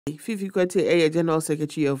Fiifi Kwetey, General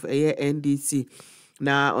Secretary of NDC.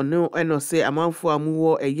 Na ono say amanfo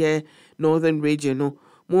amuwo Northern Region no.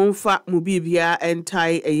 Monfa mubibia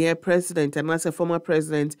entai President and as a former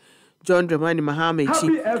President John Dramani Mahama chi.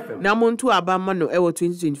 Na montu abama no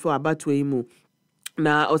 2024 abatwa imu.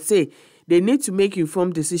 Na or say they need to make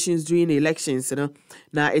informed decisions during elections, you know.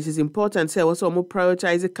 Now it is important say also more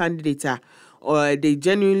prioritize a candidate or they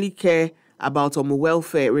genuinely care about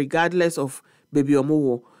welfare regardless of baby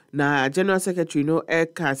omo. Na General Secretary no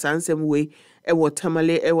eka sansem way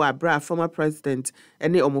tamale bra former president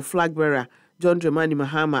any omo flag bearer John Dramani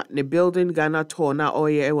Mahama ne building Ghana tour na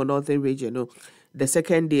Northern Region no the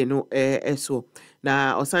second day no so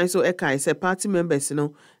na osan so eka say party members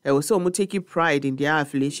no also taking pride in their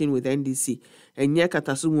affiliation with NDC and nye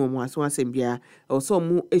katasumu omo aso asembia also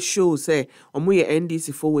mu show say omo ye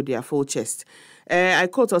NDC forward their full chest. I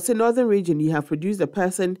quote, say Northern Region, you have produced a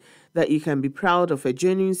person that you can be proud of, a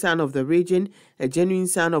genuine son of the region, a genuine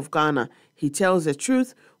son of Ghana. He tells the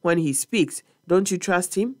truth when he speaks. Don't you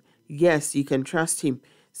trust him? Yes, you can trust him.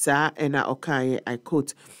 Sir, and I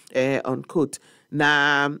quote, unquote.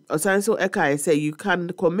 Na Osanso Ekai say you can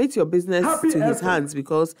commit your business to his hands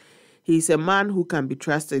because he's a man who can be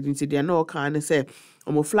trusted. Into the no kind say,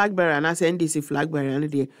 I'm flag bearer and I say NDC flag bearer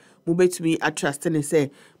and the mubetumi trust and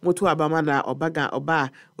say motu abama na obaga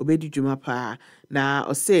oba obedi juma pa na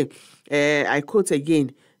or say I quote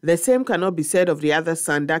again, the same cannot be said of the other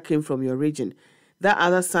son that came from your region. That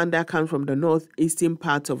other son that comes from the northeastern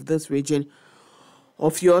part of this region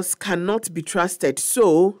of yours cannot be trusted.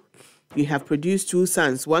 So we have produced two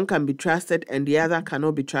sons. One can be trusted and the other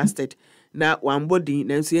cannot be trusted. Now one body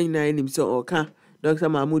Nancy him so oka Dr.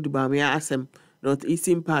 Mahmoud Bamia Asem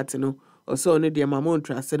northeastern part no or so no dear Mamon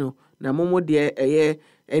trust no na momo dear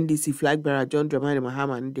NDC flag bearer John Dramani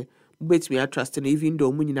Mahama and bet me I trust even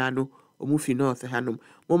though Munino or Mufi North Hanum.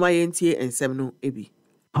 Moma yentie and semno ebi.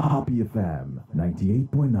 Happy FM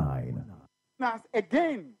 98.9. Now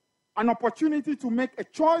again an opportunity to make a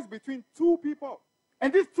choice between two people.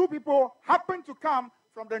 And these two people happen to come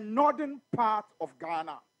from the northern part of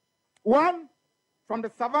Ghana. One from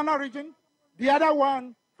the Savannah region, the other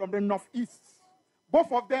one from the northeast.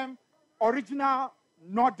 Both of them original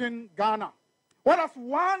northern Ghana. Whereas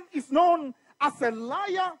one is known as a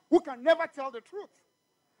liar who can never tell the truth.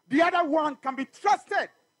 The other one can be trusted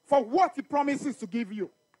for what he promises to give you.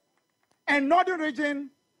 And northern region,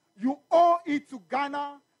 you owe it to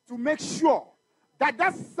Ghana to make sure that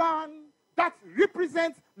that son that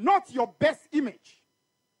represents not your best image,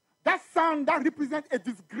 that son that represents a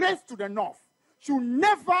disgrace to the north, should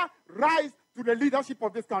never rise to the leadership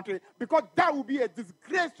of this country, because that will be a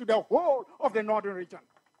disgrace to the whole of the northern region.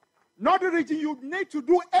 Northern region, you need to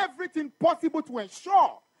do everything possible to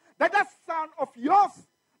ensure that that son of yours,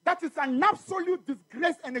 that is an absolute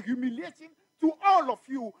disgrace and a humiliation to all of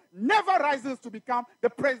you, never rises to become the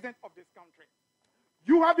president of this country.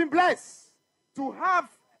 You have been blessed to have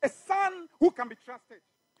a son who can be trusted,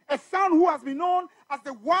 a son who has been known as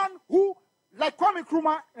the one who, like Kwame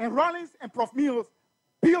Nkrumah and Rawlings and Prof. Mills,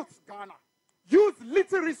 built Ghana, used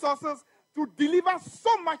little resources to deliver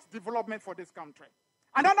so much development for this country.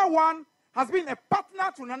 Another one has been a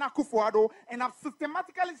partner to Nana Akufo-Addo and have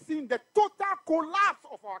systematically seen the total collapse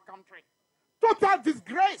of our country. Total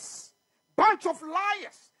disgrace. Bunch of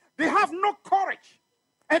liars. They have no courage.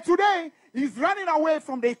 And today, he's running away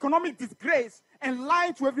from the economic disgrace and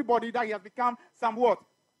lying to everybody that he has become some what?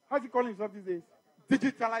 How's he calling himself these days?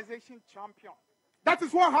 Digitalization champion. That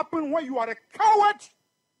is what happens when you are a coward.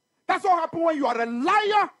 That's what happens when you are a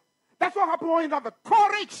liar. That's what happens when you have a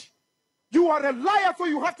courage. You are a liar, so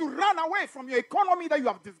you have to run away from your economy that you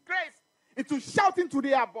have disgraced into shouting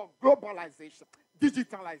today about globalization,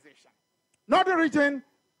 digitalization. Northern region,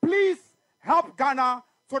 please help Ghana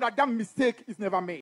so that that mistake is never made.